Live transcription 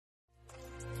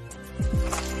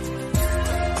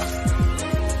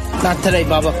Not today,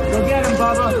 Bubba. Go get him,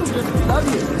 Bubba.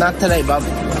 Love you. Not today,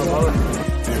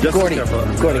 Bubba.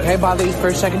 Gordy, can I bother you for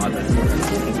a second?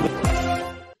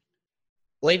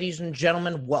 Ladies and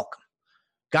gentlemen, welcome.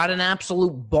 Got an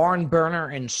absolute barn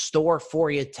burner in store for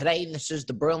you today. This is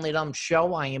the Brilliantly Dumb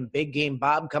Show. I am Big Game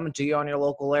Bob coming to you on your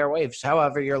local airwaves.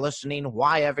 However you're listening,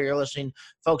 whyever you're listening,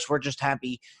 folks, we're just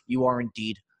happy you are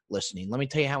indeed listening. Let me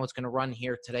tell you how it's going to run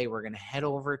here today. We're going to head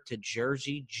over to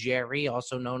Jersey Jerry,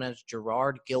 also known as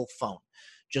Gerard Gilfone.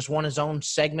 Just won his own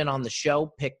segment on the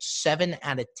show, picked 7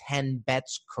 out of 10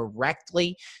 bets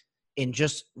correctly in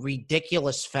just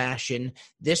ridiculous fashion.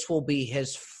 This will be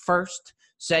his first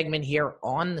segment here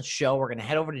on the show. We're going to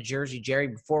head over to Jersey Jerry.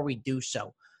 Before we do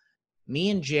so, me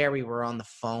and Jerry were on the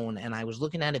phone, and I was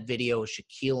looking at a video of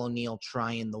Shaquille O'Neal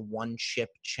trying the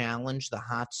one-chip challenge, the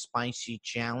hot, spicy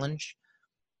challenge.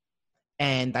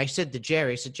 And I said to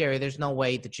Jerry, Jerry, there's no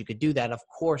way that you could do that. Of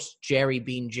course, Jerry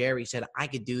being Jerry said, I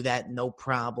could do that. No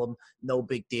problem. No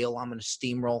big deal. I'm going to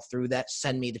steamroll through that.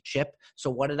 Send me the chip. So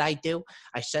what did I do?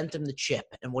 I sent him the chip.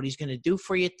 And what he's going to do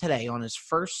for you today on his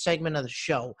first segment of the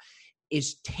show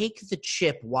is take the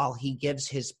chip while he gives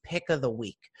his pick of the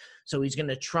week. So he's going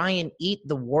to try and eat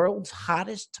the world's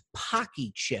hottest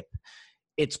Pocky chip.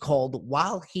 It's called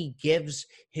while he gives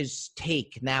his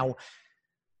take. Now,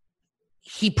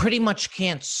 he pretty much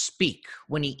can't speak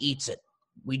when he eats it.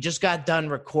 We just got done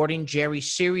recording. Jerry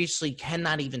seriously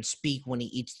cannot even speak when he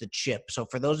eats the chip. So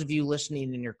for those of you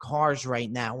listening in your cars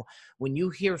right now, when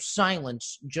you hear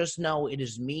silence, just know it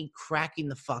is me cracking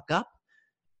the fuck up,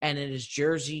 and it is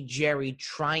Jersey Jerry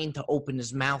trying to open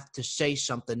his mouth to say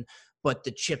something, but the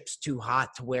chip's too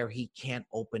hot to where he can't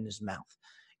open his mouth.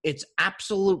 It's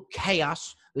absolute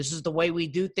chaos. This is the way we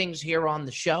do things here on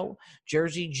the show.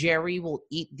 Jersey Jerry will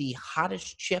eat the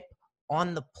hottest chip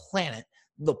on the planet,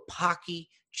 the Pocky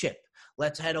chip.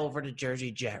 Let's head over to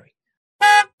Jersey Jerry.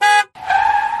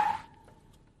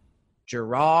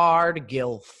 Gerard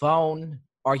Gilfone,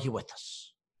 are you with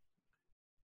us?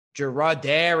 Gerard,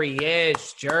 there he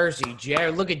is, Jersey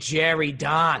Jerry. Look at Jerry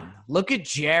Don. Look at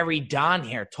Jerry Don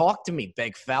here. Talk to me,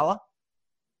 big fella.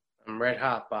 I'm red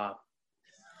hot, Bob.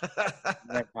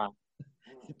 Red hot.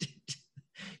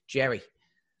 Jerry,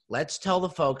 let's tell the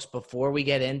folks before we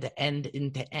get into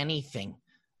anything,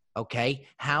 okay,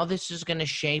 how this is going to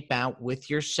shape out with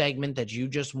your segment that you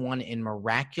just won in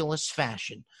miraculous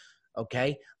fashion,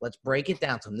 okay? Let's break it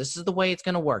down to them. This is the way it's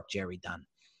going to work, Jerry Dunn.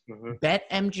 Mm-hmm.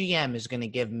 BetMGM is going to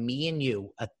give me and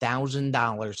you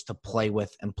 $1,000 to play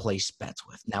with and place bets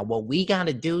with. Now, what we got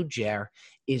to do, Jer,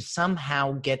 is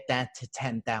somehow get that to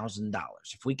 $10,000.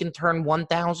 If we can turn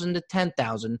 1,000 to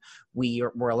 10,000,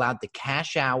 we're allowed to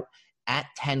cash out at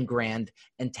 10 grand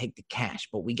and take the cash.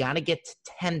 But we got to get to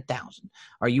 10,000.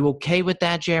 Are you okay with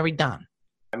that, Jerry Dunn?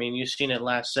 I mean, you've seen it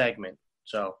last segment,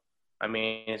 so I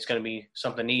mean, it's going to be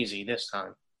something easy this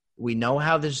time. We know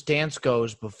how this dance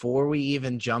goes before we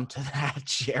even jump to that,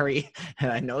 Jerry.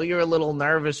 And I know you're a little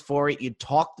nervous for it. You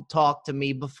talked the talk to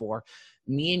me before.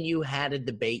 Me and you had a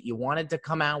debate. You wanted to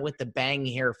come out with the bang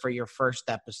here for your first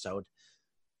episode.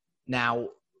 Now,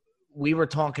 we were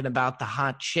talking about the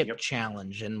hot chip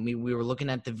challenge, and we were looking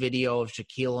at the video of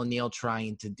Shaquille O'Neal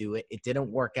trying to do it. It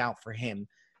didn't work out for him.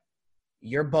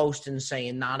 You're boasting,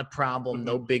 saying, not a problem,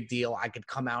 no big deal. I could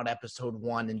come out episode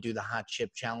 1 and do the hot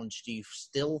chip challenge. Do you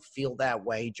still feel that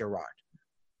way, Gerard?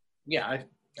 Yeah,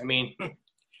 I mean,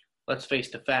 let's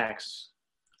face the facts.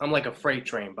 I'm like a freight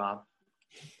train, Bob.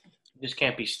 You just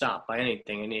can't be stopped by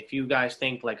anything. And if you guys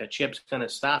think like a chip's going to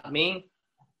stop me,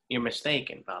 you're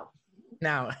mistaken, Bob.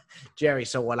 Now, Jerry,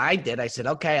 so what I did, I said,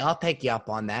 okay, I'll take you up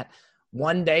on that.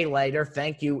 One day later,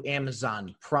 thank you,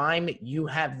 Amazon Prime. You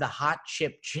have the hot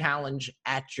chip challenge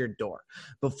at your door.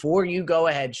 Before you go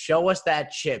ahead, show us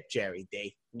that chip, Jerry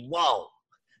D. Whoa.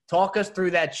 Talk us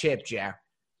through that chip, Jer.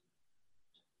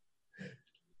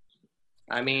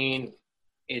 I mean,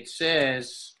 it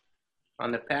says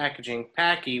on the packaging,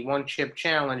 Packy One Chip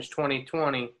Challenge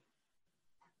 2020.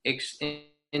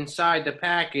 Inside the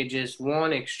package is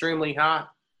one extremely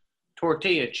hot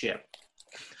tortilla chip.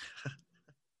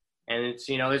 And it's,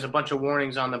 there's a bunch of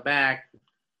warnings on the back.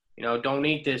 Don't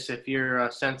eat this if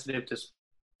you're sensitive to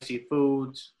spicy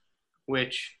foods,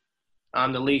 which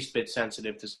I'm the least bit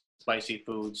sensitive to spicy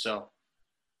foods. So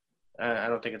I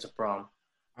don't think it's a problem.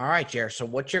 All right, Jared. So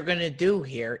what you're going to do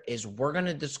here is we're going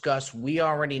to discuss, we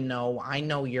already know, I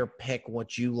know your pick,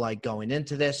 what you like going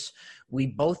into this. We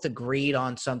both agreed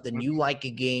on something. You like a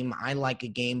game, I like a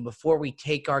game. Before we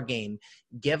take our game,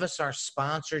 give us our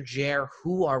sponsor, Jer.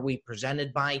 Who are we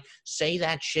presented by? Say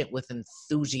that shit with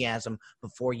enthusiasm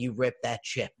before you rip that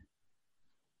chip.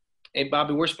 Hey,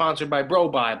 Bobby, we're sponsored by Bro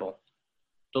Bible.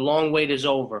 The long wait is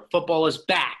over. Football is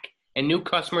back. and new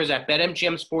customers at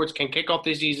BetMGM Sports can kick off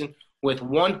the season with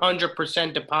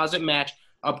 100% deposit match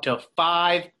up to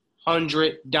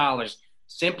 $500.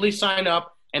 Simply sign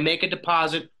up and make a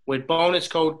deposit with bonus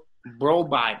code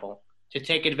BROBIBLE to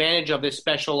take advantage of this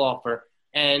special offer.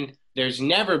 And there's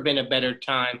never been a better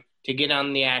time to get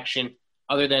on the action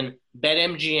other than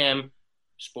BetMGM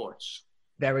Sports.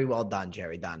 Very well done,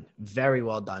 Jerry Dunn. Very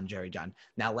well done, Jerry Dunn.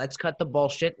 Now let's cut the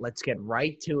bullshit. Let's get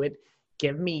right to it.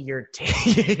 Give me your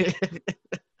take.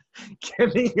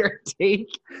 Give me your take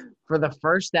for the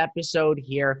first episode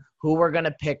here. Who we're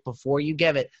gonna pick before you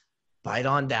give it. Bite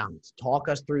on down. Talk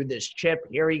us through this chip.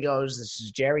 Here he goes. This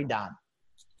is Jerry Dunn.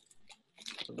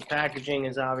 So the packaging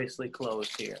is obviously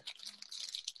closed here.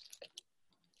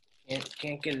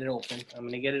 Can't get it open. I'm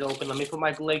gonna get it open. Let me put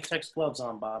my latex gloves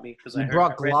on, Bobby, because You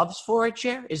brought gloves for it,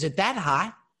 Jer? Is it that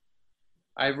hot?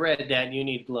 I read that you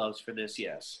need gloves for this.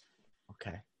 Yes,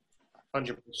 Okay.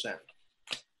 100%.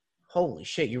 Holy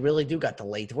shit! You really do got the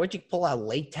latex. Where'd you pull out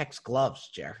latex gloves,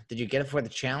 Jer? Did you get it for the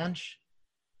challenge?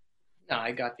 No,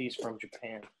 I got these from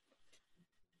Japan.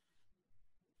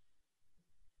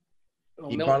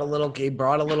 He brought a little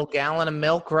gallon of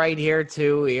milk right here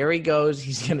too. Here he goes.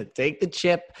 He's gonna take the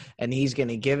chip and he's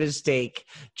gonna give his steak.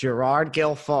 Gerard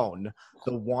Gilfone,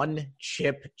 the one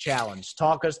chip challenge.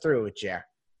 Talk us through it, Jer.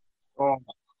 Oh,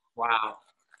 wow!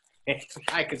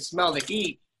 I can smell the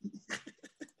heat.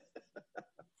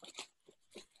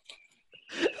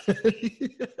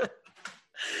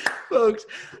 Folks,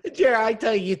 Jerry, I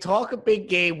tell you, you talk a big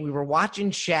game. We were watching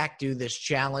Shaq do this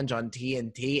challenge on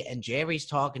TNT, and Jerry's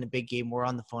talking a big game. We're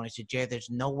on the phone. I said, Jerry, there's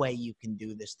no way you can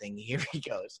do this thing. Here he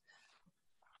goes.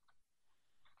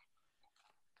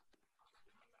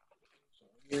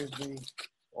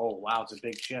 Oh, wow, it's a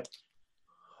big chip.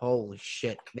 Holy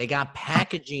shit. They got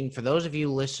packaging. For those of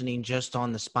you listening just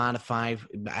on the Spotify,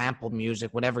 Apple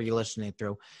Music, whatever you're listening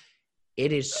through,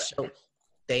 it is so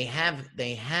 – They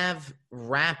have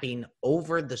wrapping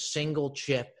over the single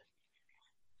chip.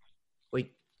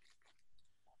 Wait.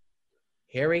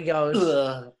 Here he goes.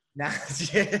 Now,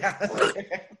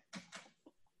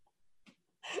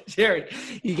 Jerry,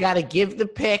 you got to give the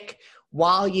pick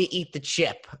while you eat the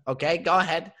chip. Okay, go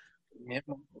ahead. Yep.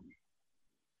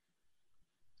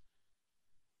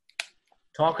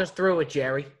 Talk us through it,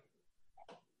 Jerry.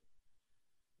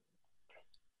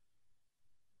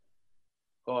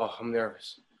 Oh, I'm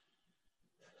nervous.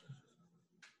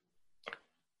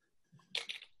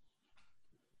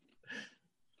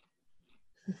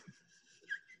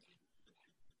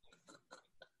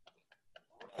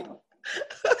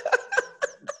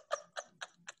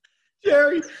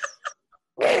 Jerry.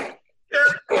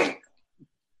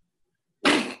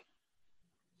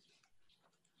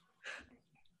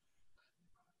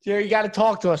 Jerry, you got to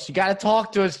talk to us. You got to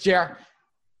talk to us, Jerry.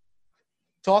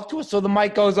 Talk to us so the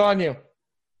mic goes on you.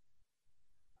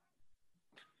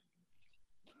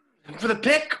 For the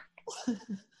pick.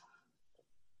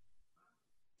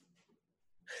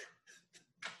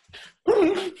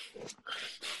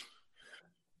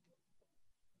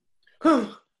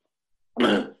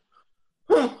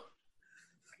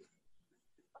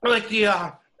 Like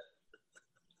the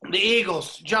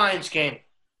Eagles Giants game.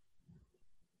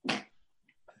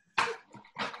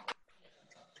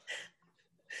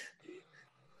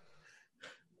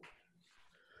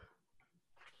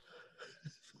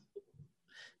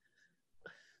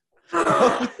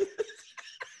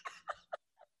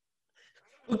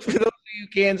 For those of you who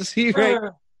can't see right,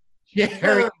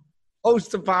 Jerry,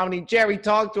 host of Pomni. Jerry,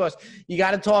 talk to us. You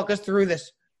got to talk us through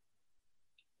this.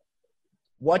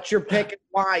 What's your pick and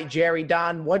why, Jerry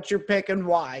Don? What's your pick and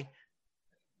why?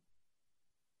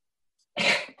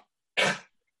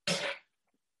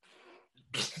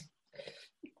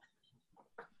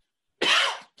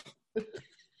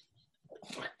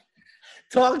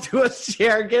 Talk to us,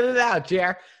 Jer. Get it out,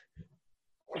 Jer.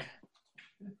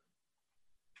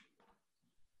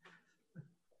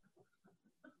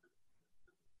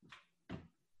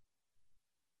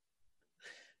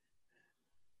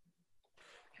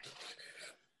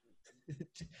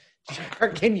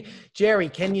 Jerry,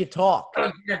 can you talk? I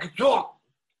don't think I can talk.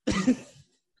 I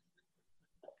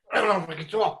don't know if I can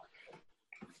talk.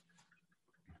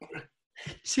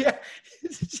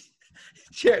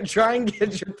 Jerry, try and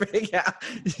get your pick out.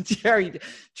 Jerry,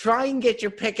 try and get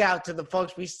your pick out to the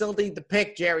folks. We still need the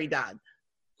pick, Jerry Dodd.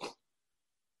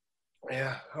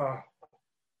 Yeah.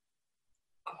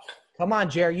 Come on,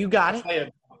 Jerry, you got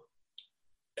it.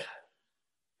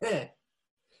 Yeah.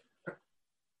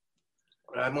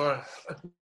 I'm on.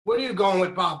 Where are you going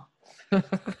with, Bob?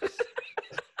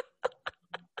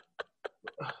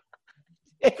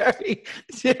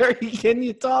 Jerry, can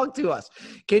you talk to us?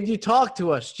 Can you talk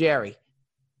to us, Jerry?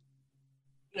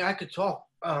 Yeah, I could talk.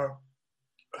 How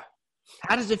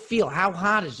does it feel? How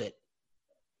hot is it?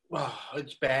 Oh,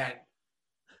 it's bad.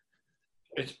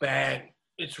 It's bad.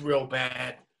 It's real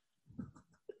bad.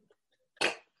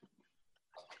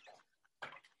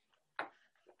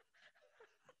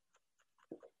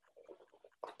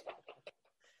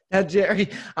 Now, Jerry,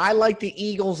 I like the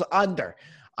Eagles under.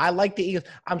 I like the Eagles.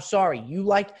 I'm sorry. You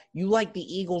like the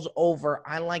Eagles over.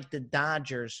 I like the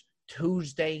Dodgers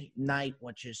Tuesday night,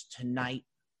 which is tonight.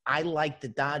 I like the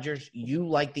Dodgers. You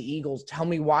like the Eagles. Tell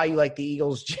me why you like the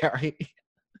Eagles, Jerry.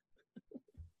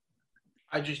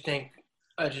 I just think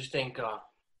I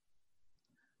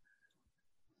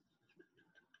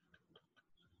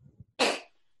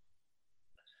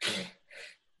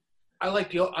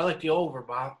like the over,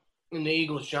 Bob, in the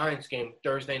Eagles Giants game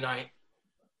Thursday night.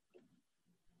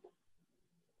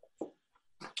 I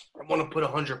want to put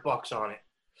 $100 on it.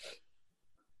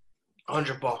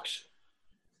 $100.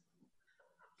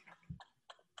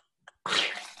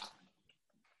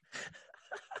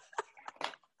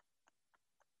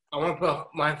 I want to put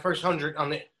my first 100 on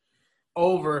the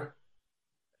over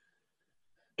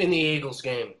in the Eagles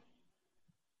game.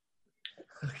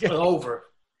 Okay. Over.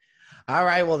 All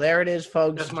right. Well, there it is,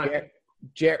 folks. That's my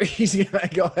Jerry's going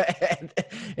to go ahead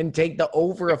and take the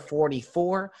over of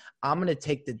 44. I'm going to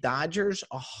take the Dodgers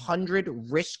 100,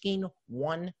 risking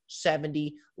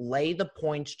 170. Lay the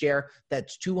points, Jer.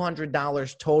 That's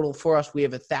 $200 total for us. We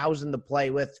have $1,000 to play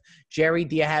with. Jerry,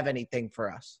 do you have anything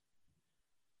for us?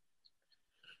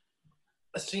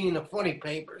 I seen the funny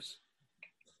papers.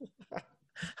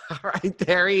 All right,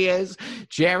 there he is.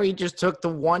 Jerry just took the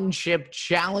one-chip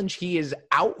challenge. He is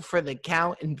out for the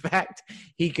count. In fact,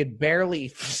 he could barely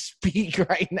speak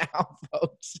right now,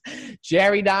 folks.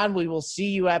 Jerry Don, we will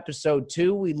see you episode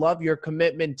 2. We love your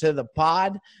commitment to the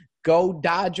pod. Go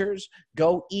Dodgers,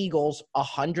 go Eagles,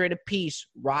 100 apiece.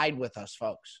 Ride with us,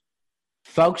 folks.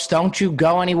 Folks, don't you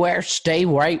go anywhere. Stay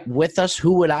right with us.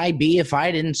 Who would I be if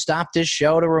I didn't stop this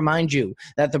show to remind you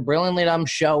that the Brilliantly Dumb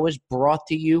Show is brought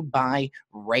to you by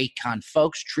Raycon.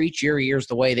 Folks, treat your ears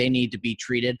the way they need to be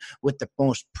treated with the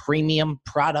most premium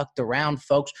product around,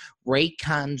 folks.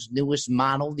 Raycon's newest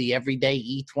model, the Everyday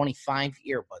E25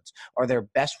 earbuds, are their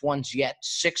best ones yet.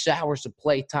 6 hours of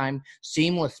playtime,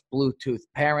 seamless Bluetooth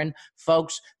pairing.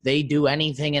 Folks, they do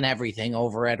anything and everything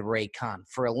over at Raycon.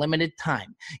 For a limited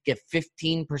time, get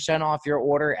 15% off your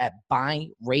order at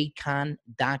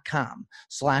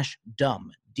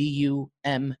buyraycon.com/dumb.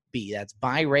 D-U-M-B. That's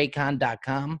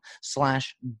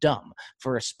buyraycon.com/dumb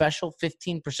for a special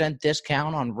 15%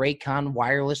 discount on Raycon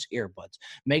wireless earbuds.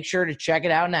 Make sure to check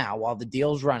it out now while the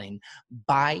deal's running.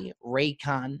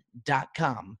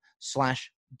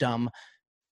 Buyraycon.com/dumb.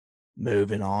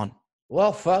 Moving on.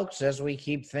 Well, folks, as we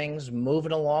keep things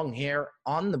moving along here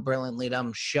on the Brilliantly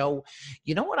Dumb Show,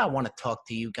 you know what I want to talk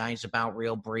to you guys about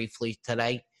real briefly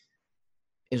today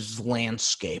is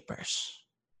landscapers.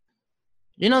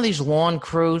 You know, these lawn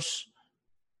crews,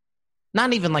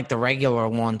 not even like the regular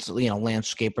ones,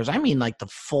 landscapers. I mean like the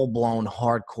full-blown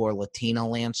hardcore Latino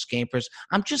landscapers.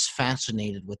 I'm just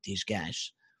fascinated with these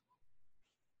guys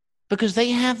because they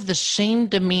have the same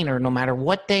demeanor no matter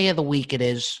what day of the week it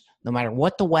is, no matter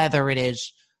what the weather it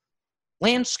is.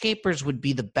 Landscapers would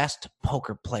be the best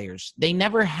poker players. They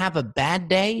never have a bad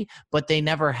day, but they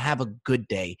never have a good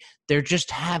day. They're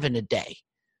just having a day.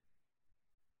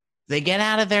 They get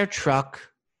out of their truck.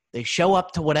 They show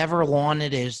up to whatever lawn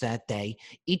it is that day.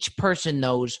 Each person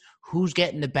knows who's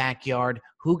getting the backyard,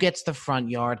 who gets the front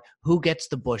yard, who gets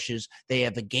the bushes. They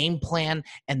have a game plan,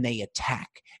 and they attack.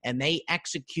 And they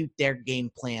execute their game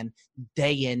plan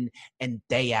day in and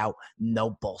day out.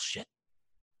 No bullshit.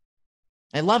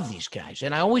 I love these guys,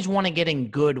 and I always want to get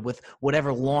in good with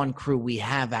whatever lawn crew we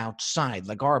have outside.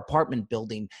 Like our apartment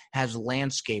building has a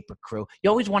landscaper crew. You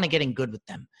always want to get in good with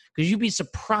them because you'd be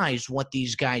surprised what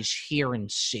these guys hear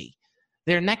and see.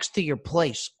 They're next to your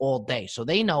place all day, so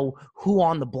they know who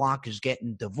on the block is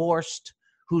getting divorced,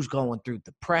 who's going through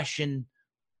depression,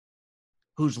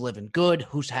 who's living good,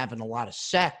 who's having a lot of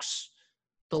sex.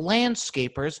 The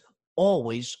landscapers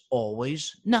always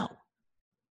know.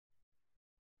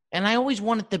 And I always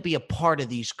wanted to be a part of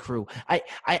these crew. I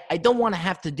don't want to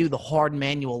have to do the hard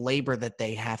manual labor that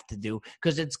they have to do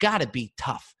because it's got to be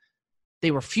tough.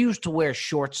 They refuse to wear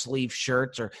short sleeve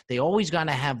shirts, or they always got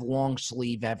to have long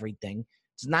sleeve everything.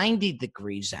 It's 90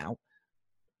 degrees out.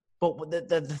 But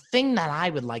the thing that I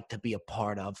would like to be a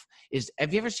part of is,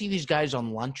 have you ever seen these guys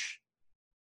on lunch?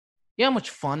 You know how much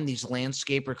fun these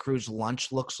landscaper crews'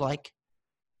 lunch looks like?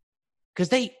 Because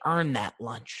they earn that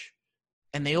lunch.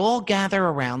 And they all gather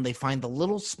around. They find the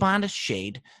little spot of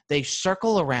shade. They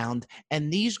circle around,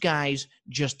 and these guys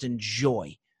just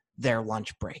enjoy their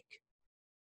lunch break.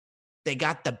 They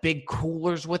got the big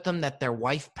coolers with them that their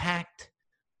wife packed.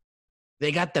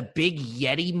 They got the big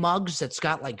Yeti mugs that's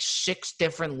got like 6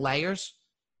 different layers.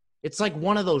 It's like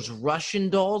one of those Russian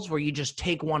dolls where you just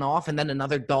take one off and then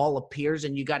another doll appears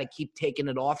and you got to keep taking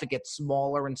it off. It gets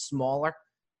smaller and smaller.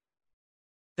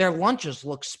 Their lunches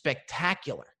look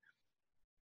spectacular.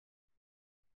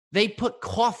 They put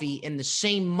coffee in the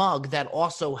same mug that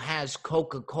also has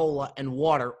Coca-Cola and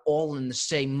water all in the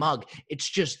same mug. It's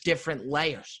just different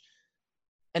layers.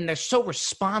 And they're so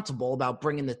responsible about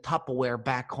bringing the Tupperware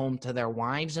back home to their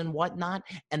wives and whatnot.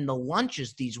 And the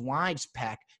lunches these wives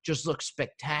pack just look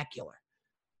spectacular.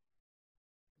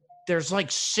 There's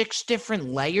like 6 different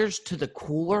layers to the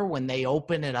cooler when they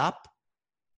open it up.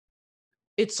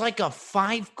 It's like a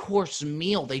 5-course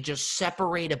meal. They just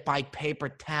separate it by paper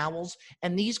towels.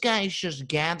 And these guys just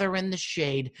gather in the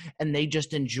shade and they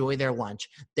just enjoy their lunch.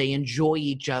 They enjoy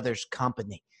each other's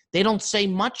company. They don't say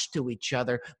much to each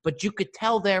other, but you could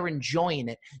tell they're enjoying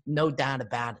it, no doubt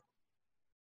about it.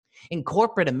 In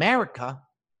corporate America,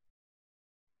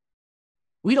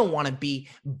 we don't want to be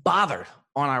bothered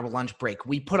on our lunch break.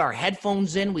 We put our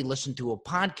headphones in, we listen to a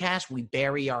podcast, we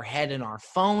bury our head in our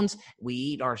phones, we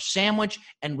eat our sandwich,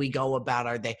 and we go about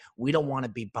our day. We don't want to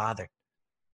be bothered.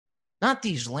 Not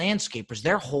these landscapers.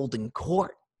 They're holding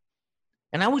court.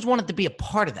 And I always wanted to be a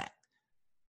part of that.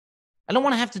 I don't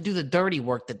want to have to do the dirty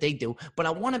work that they do, but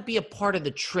I want to be a part of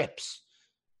the trips.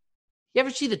 You ever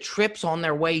see the trips on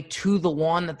their way to the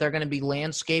lawn that they're going to be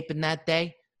landscaping that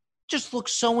day? Just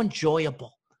looks so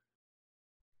enjoyable.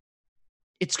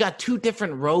 It's got 2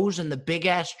 different rows in the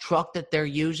big-ass truck that they're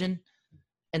using,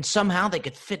 and somehow they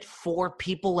could fit 4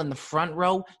 people in the front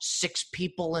row, 6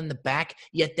 people in the back,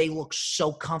 yet they look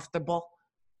so comfortable.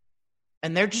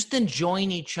 And they're just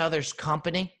enjoying each other's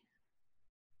company.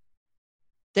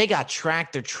 They got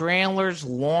tractor trailers,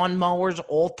 lawnmowers,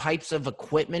 all types of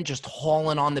equipment just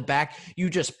hauling on the back. You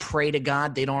just pray to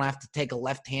God they don't have to take a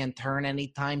left-hand turn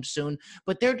anytime soon.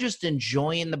 But they're just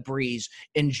enjoying the breeze,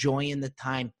 enjoying the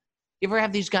time. You ever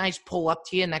have these guys pull up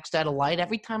to you next at a light?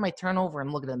 Every time I turn over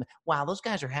and look at them, wow, those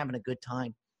guys are having a good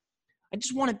time. I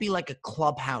just want to be like a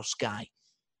clubhouse guy.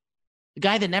 The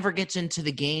guy that never gets into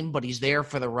the game, but he's there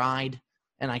for the ride.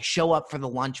 And I show up for the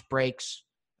lunch breaks.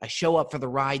 I show up for the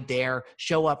ride there,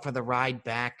 show up for the ride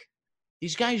back.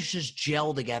 These guys just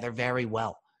gel together very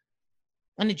well.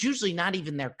 And it's usually not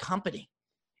even their company.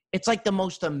 It's like the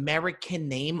most American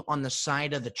name on the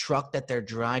side of the truck that they're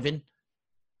driving.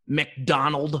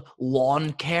 McDonald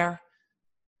Lawn Care.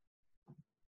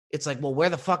 It's like, well,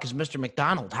 where the fuck is Mr.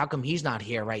 McDonald? How come he's not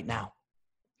here right now?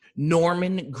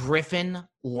 Norman Griffin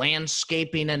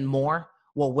Landscaping and More.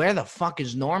 Well, where the fuck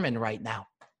is Norman right now?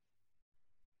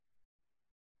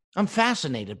 I'm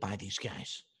fascinated by these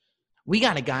guys. We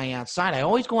got a guy outside. I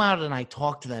always go out and I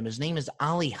talk to them. His name is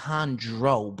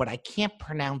Alejandro, but I can't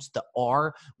pronounce the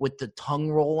R with the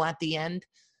tongue roll at the end.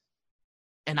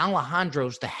 And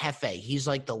Alejandro's the jefe. He's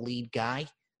like the lead guy.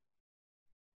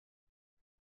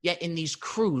 Yet in these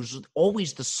crews,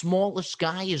 always the smallest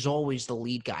guy is always the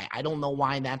lead guy. I don't know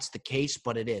why that's the case,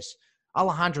 but it is.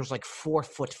 Alejandro's like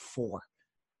 4'4".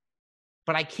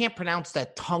 But I can't pronounce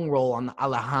that tongue roll on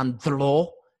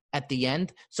Alejandro at the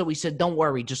end. So he said, don't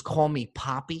worry, just call me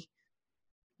Poppy.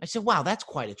 I said, wow, that's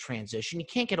quite a transition. You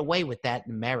can't get away with that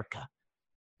in America.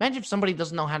 Imagine if somebody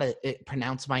doesn't know how to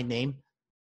pronounce my name.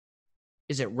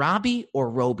 Is it Robbie or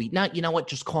Roby? No, you know what?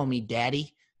 Just call me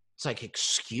Daddy. It's like,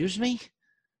 excuse me?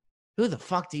 Who the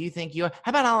fuck do you think you are?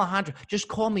 How about Alejandro? Just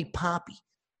call me Poppy.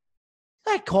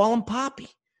 I call him Poppy.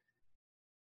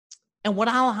 And what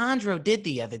Alejandro did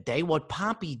the other day, what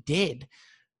Poppy did,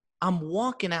 I'm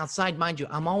walking outside. Mind you,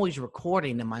 I'm always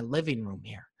recording in my living room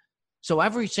here. So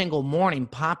every single morning,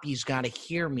 Poppy's got to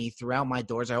hear me throughout my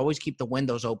doors. I always keep the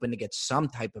windows open to get some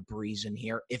type of breeze in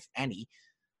here, if any.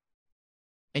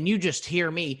 And you just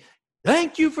hear me,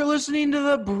 thank you for listening to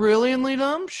the Brilliantly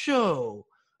Dumb Show.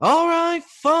 All right,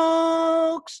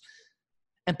 folks.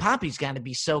 And Poppy's got to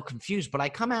be so confused. But I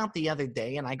come out the other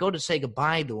day, and I go to say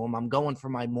goodbye to him. I'm going for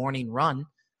my morning run.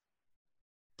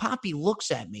 Poppy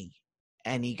looks at me.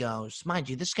 And he goes, mind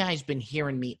you, this guy's been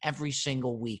hearing me every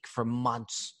single week for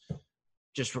months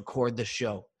just record the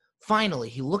show. Finally,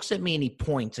 he looks at me and he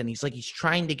points, and he's like he's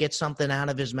trying to get something out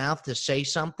of his mouth to say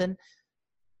something.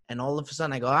 And all of a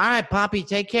sudden I go, all right, Poppy,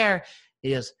 take care.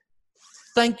 He goes,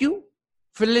 thank you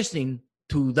for listening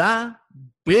to the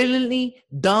Brilliantly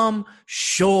Dumb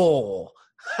Show.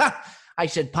 I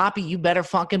said, Poppy, you better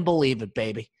fucking believe it,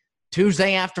 baby.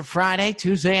 Tuesday after Friday,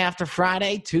 Tuesday after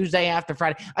Friday, Tuesday after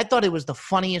Friday. I thought it was the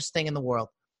funniest thing in the world.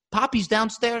 Poppy's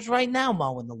downstairs right now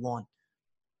mowing the lawn.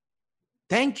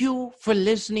 Thank you for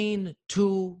listening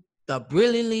to the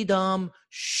Brilliantly Dumb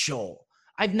Show.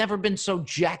 I've never been so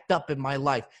jacked up in my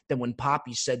life than when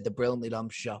Poppy said the Brilliantly Dumb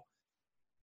Show.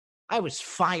 I was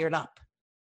fired up.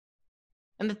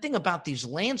 And the thing about these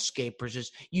landscapers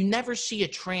is you never see a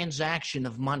transaction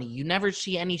of money. You never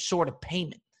see any sort of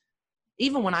payment.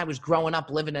 Even when I was growing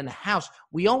up living in a house,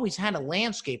 we always had a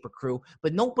landscaper crew,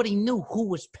 but nobody knew who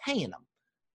was paying them.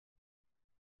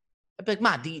 I'd be like,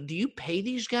 Ma, do you pay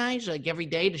these guys like every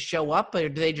day to show up? Or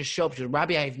do they just show up? She goes,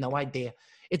 Robbie, I have no idea.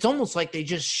 It's almost like they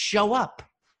just show up.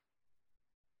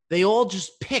 They all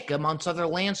just pick amongst other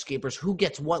landscapers who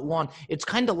gets what lawn. It's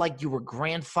kind of like you were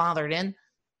grandfathered in.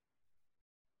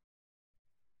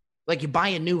 Like you buy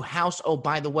a new house. Oh,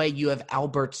 by the way, you have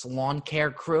Albert's lawn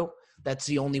care crew. That's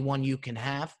the only one you can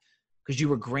have because you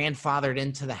were grandfathered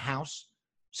into the house.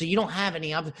 So you don't have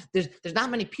any other. There's not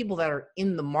many people that are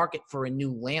in the market for a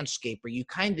new landscaper. You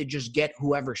kind of just get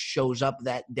whoever shows up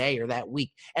that day or that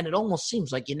week. And it almost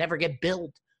seems like you never get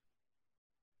billed.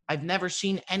 I've never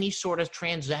seen any sort of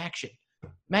transaction.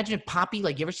 Imagine if Poppy,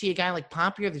 like you ever see a guy like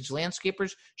Poppy or these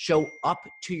landscapers show up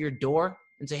to your door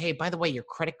and say, hey, by the way, your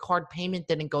credit card payment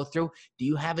didn't go through. Do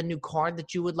you have a new card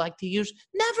that you would like to use?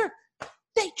 Never.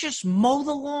 They just mow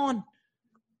the lawn.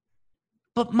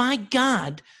 But my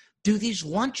God, do these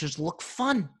lunches look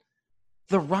fun?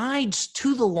 The rides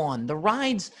to the lawn, the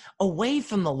rides away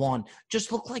from the lawn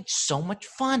just look like so much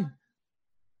fun.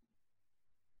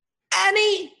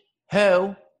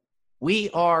 Anywho, we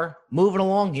are moving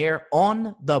along here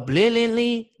on the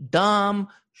Brilliantly Dumb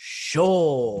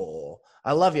Show.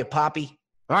 I love you, Poppy.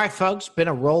 All right, folks, been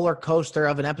a roller coaster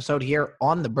of an episode here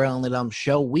on the Brilliantly Dumb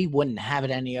Show. We wouldn't have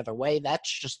it any other way. That's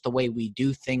just the way we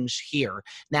do things here.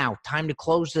 Now, time to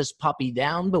close this puppy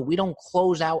down, but we don't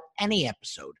close out any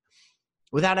episode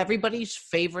without everybody's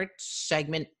favorite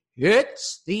segment.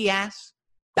 It's the Ask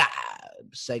Bob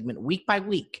segment, week by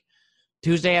week.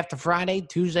 Tuesday after Friday,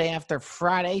 Tuesday after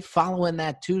Friday. Following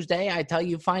that Tuesday, I tell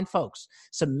you, fine folks,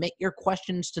 submit your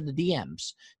questions to the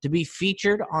DMs to be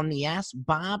featured on the Ask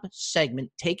Bob segment.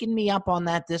 Taking me up on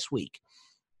that this week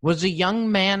was a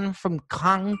young man from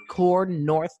Concord,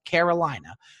 North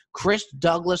Carolina. Chris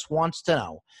Douglas wants to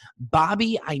know,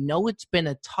 Bobby, I know it's been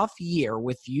a tough year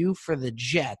with you for the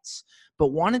Jets,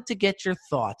 but wanted to get your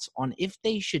thoughts on if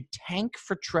they should tank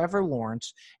for Trevor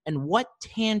Lawrence and what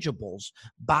tangibles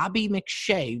Bobby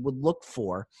McShay would look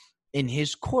for in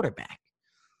his quarterback.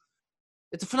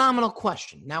 It's a phenomenal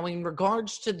question. Now, in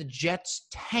regards to the Jets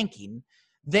tanking,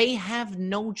 they have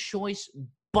no choice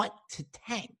but to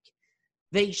tank.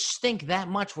 They stink that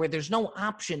much where there's no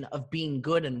option of being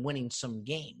good and winning some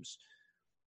games.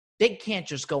 They can't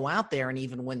just go out there and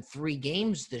even win 3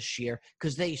 games this year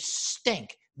because they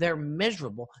stink. They're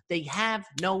miserable. They have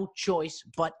no choice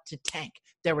but to tank.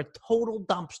 They're a total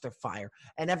dumpster fire,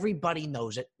 and everybody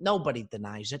knows it. Nobody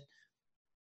denies it.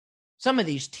 Some of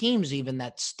these teams even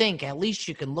that stink, at least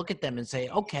you can look at them and say,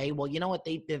 okay, well, you know what?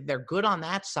 They're good on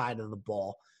that side of the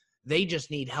ball. They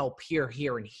just need help here,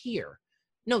 here, and here.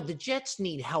 No, the Jets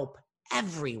need help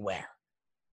everywhere.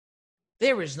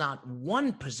 There is not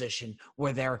one position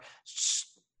where they're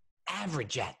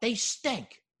average at. They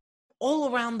stink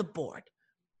all around the board.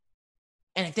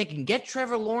 And if they can get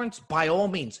Trevor Lawrence, by all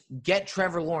means, get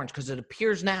Trevor Lawrence, because it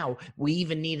appears now we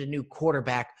even need a new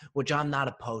quarterback, which I'm not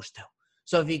opposed to.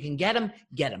 So if you can get him,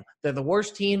 get him. They're the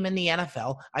worst team in the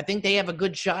NFL. I think they have a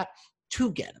good shot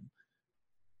to get him.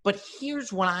 But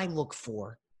here's what I look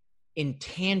for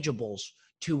intangibles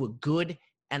to a good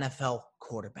NFL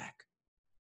quarterback.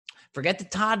 Forget the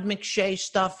Todd McShay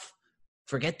stuff.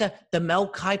 Forget the Mel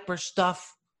Kiper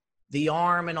stuff, the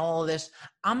arm and all of this.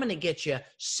 I'm going to get you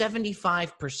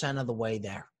 75% of the way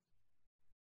there.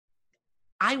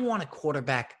 I want a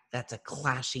quarterback that's a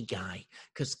classy guy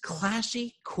because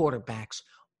classy quarterbacks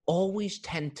always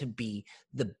tend to be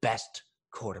the best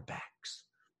quarterbacks.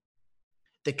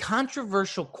 The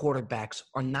controversial quarterbacks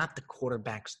are not the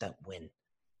quarterbacks that win.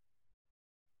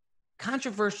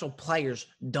 Controversial players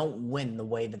don't win the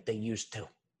way that they used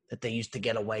to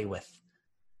get away with.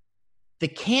 The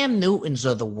Cam Newtons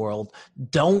of the world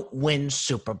don't win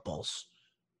Super Bowls.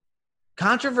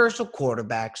 Controversial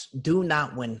quarterbacks do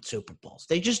not win Super Bowls.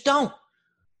 They just don't.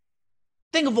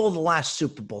 Think of all the last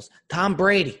Super Bowls. Tom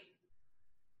Brady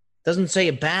doesn't say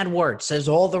a bad word, says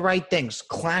all the right things,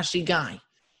 classy guy.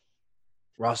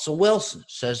 Russell Wilson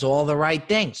says all the right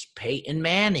things. Peyton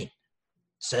Manning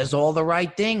says all the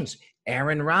right things.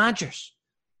 Aaron Rodgers.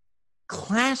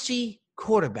 Classy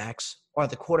quarterbacks are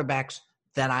the quarterbacks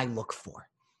that I look for.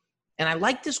 And I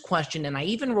like this question, and I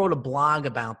even wrote a blog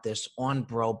about this on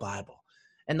Bro Bible.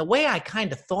 And the way I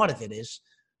kind of thought of it is,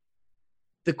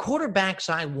 the quarterbacks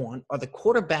I want are the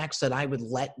quarterbacks that I would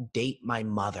let date my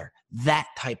mother, that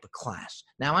type of class.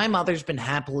 Now, my mother's been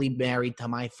happily married to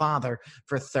my father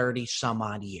for 30 some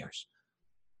odd years.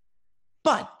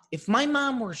 But if my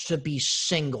mom were to be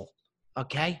single,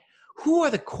 okay, who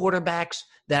are the quarterbacks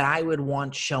that I would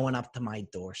want showing up to my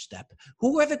doorstep?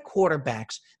 Who are the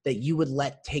quarterbacks that you would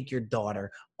let take your daughter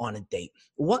on a date?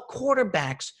 What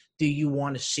quarterbacks do you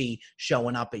want to see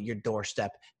showing up at your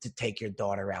doorstep to take your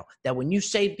daughter out? That when you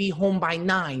say be home by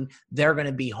 9, they're going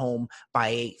to be home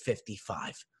by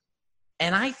 8:55.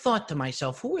 And I thought to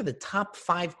myself, who are the top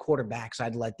 5 quarterbacks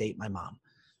I'd let date my mom?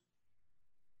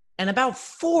 And about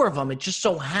 4 of them, it just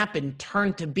so happened,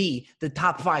 turned to be the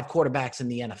top 5 quarterbacks in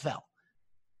the NFL.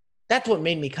 That's what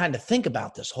made me kind of think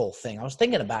about this whole thing. I was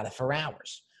thinking about it for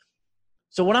hours.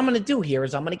 So what I'm going to do here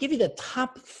is I'm going to give you the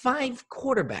top 5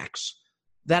 quarterbacks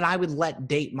that I would let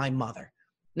date my mother.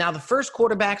 Now, the first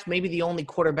quarterback's maybe the only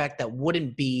quarterback that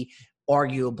wouldn't be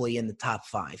arguably in the top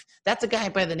 5. That's a guy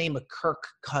by the name of Kirk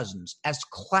Cousins, as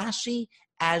classy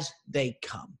as they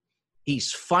come.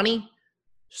 He's funny,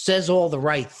 says all the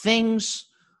right things,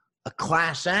 a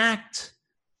class act.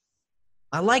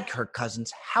 I like Kirk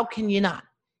Cousins. How can you not?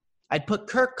 I'd put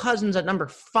Kirk Cousins at number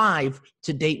 5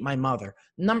 to date my mother.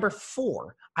 Number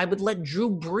 4, I would let Drew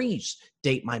Brees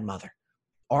date my mother.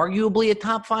 Arguably a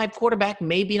top 5 quarterback,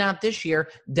 maybe not this year,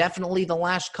 definitely the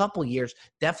last couple years,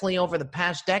 definitely over the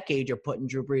past decade, you're putting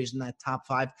Drew Brees in that top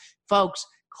 5. Folks,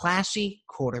 classy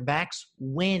quarterbacks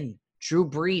win. Drew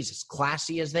Brees, as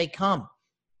classy as they come.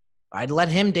 I'd let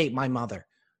him date my mother.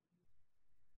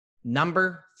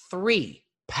 Number 3,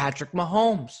 Patrick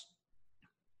Mahomes.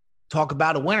 Talk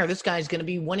about a winner. This guy's going to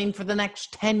be winning for the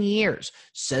next 10 years.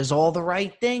 Says all the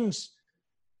right things.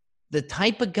 The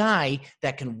type of guy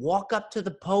that can walk up to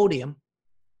the podium,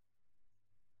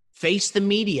 face the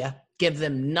media, give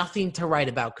them nothing to write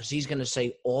about because he's going to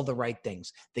say all the right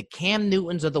things. The Cam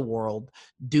Newtons of the world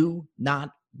do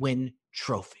not win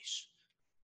trophies.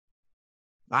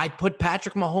 I'd put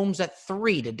Patrick Mahomes at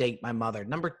 3 to date my mother.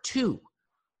 Number 2.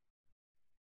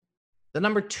 The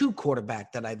number 2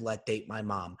 quarterback that I'd let date my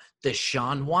mom,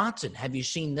 Deshaun Watson. Have you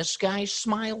seen this guy's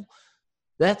smile?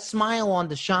 That smile on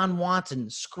Deshaun Watson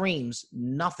screams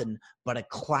nothing but a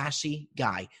classy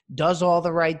guy. Does all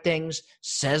the right things,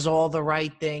 says all the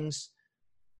right things.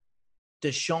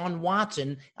 Deshaun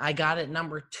Watson, I got at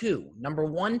number 2. Number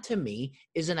 1 to me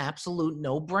is an absolute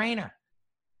no-brainer.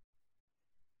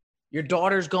 Your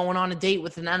daughter's going on a date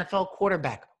with an NFL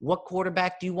quarterback. What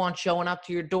quarterback do you want showing up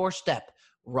to your doorstep?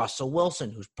 Russell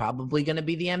Wilson, who's probably going to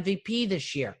be the MVP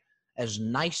this year. As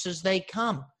nice as they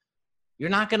come.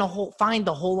 You're not going to find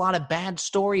a whole lot of bad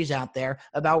stories out there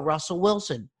about Russell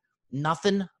Wilson.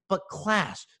 Nothing but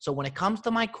class. So when it comes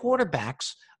to my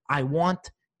quarterbacks, I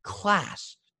want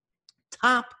class.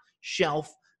 Top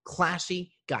shelf,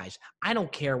 classy guys. I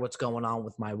don't care what's going on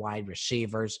with my wide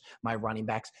receivers, my running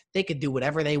backs. They could do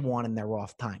whatever they want in their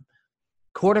off time.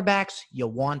 Quarterbacks, you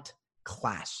want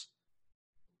class.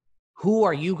 Who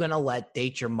are you going to let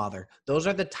date your mother? Those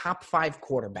are the top 5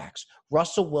 quarterbacks.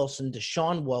 Russell Wilson,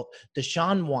 Deshaun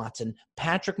Watson,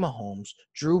 Patrick Mahomes,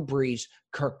 Drew Brees,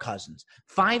 Kirk Cousins.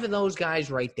 5 of those guys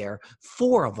right there.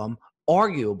 4 of them,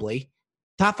 arguably,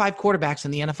 top 5 quarterbacks in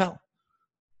the NFL.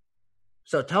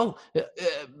 So tell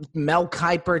Mel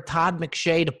Kiper, Todd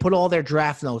McShay to put all their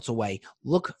draft notes away.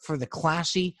 Look for the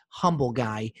classy, humble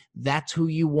guy. That's who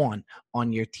you want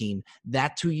on your team.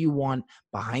 That's who you want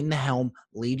behind the helm,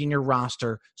 leading your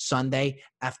roster Sunday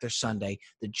after Sunday.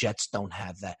 The Jets don't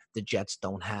have that. The Jets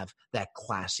don't have that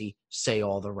classy, say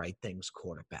all the right things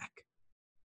quarterback.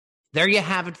 There you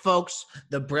have it, folks.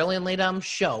 The Brilliantly Dumb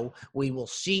Show. We will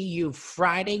see you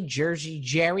Friday. Jersey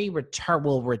Jerry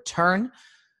will return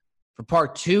for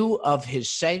part 2 of his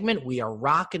segment. We are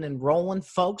rocking and rolling,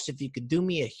 folks. If you could do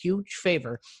me a huge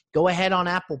favor, go ahead on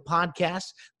Apple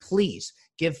Podcasts. Please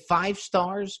give 5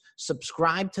 stars,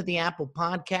 subscribe to the Apple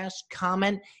Podcast,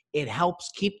 comment. It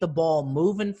helps keep the ball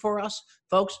moving for us.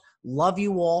 Folks, love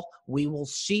you all. We will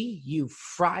see you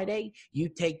Friday. You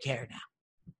take care now.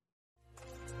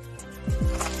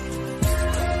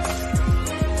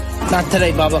 Not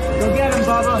today, Bubba. Go get him,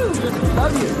 Bubba.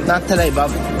 Love you. Not today,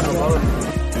 Bubba. No, Bubba.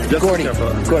 Gordy,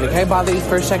 can I bother you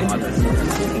for a second?